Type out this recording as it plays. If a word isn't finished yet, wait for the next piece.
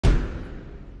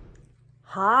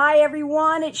Hi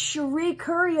everyone, it's CHERIE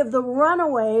Currie of the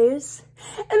Runaways,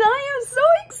 and I am so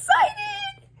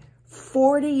excited!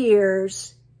 40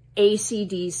 years,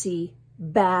 AC/DC,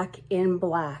 Back in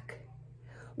Black.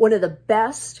 One of the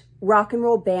best rock and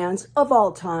roll bands of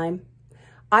all time.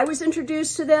 I was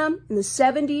introduced to them in the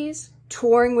 70s,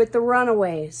 touring with the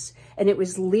Runaways, and it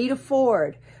was Lita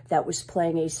Ford that was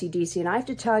playing AC/DC, and I have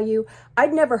to tell you,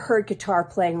 I'd never heard guitar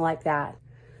playing like that.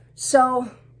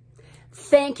 So,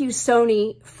 thank you,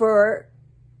 Sony, for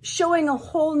showing a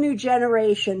whole new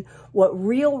generation what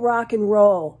real rock and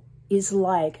roll is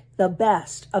like, the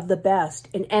best of the best.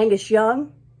 And Angus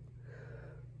Young,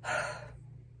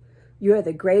 you are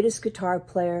the greatest guitar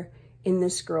player in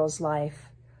this girl's life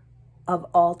of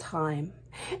all time.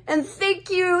 And thank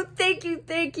you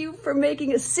for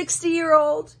making a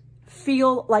 60-year-old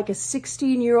feel like a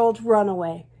 16-year-old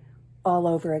runaway all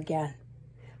over again.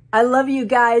 I love you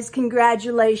guys.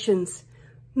 Congratulations.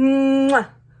 Mwah.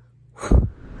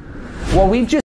 Well, we've just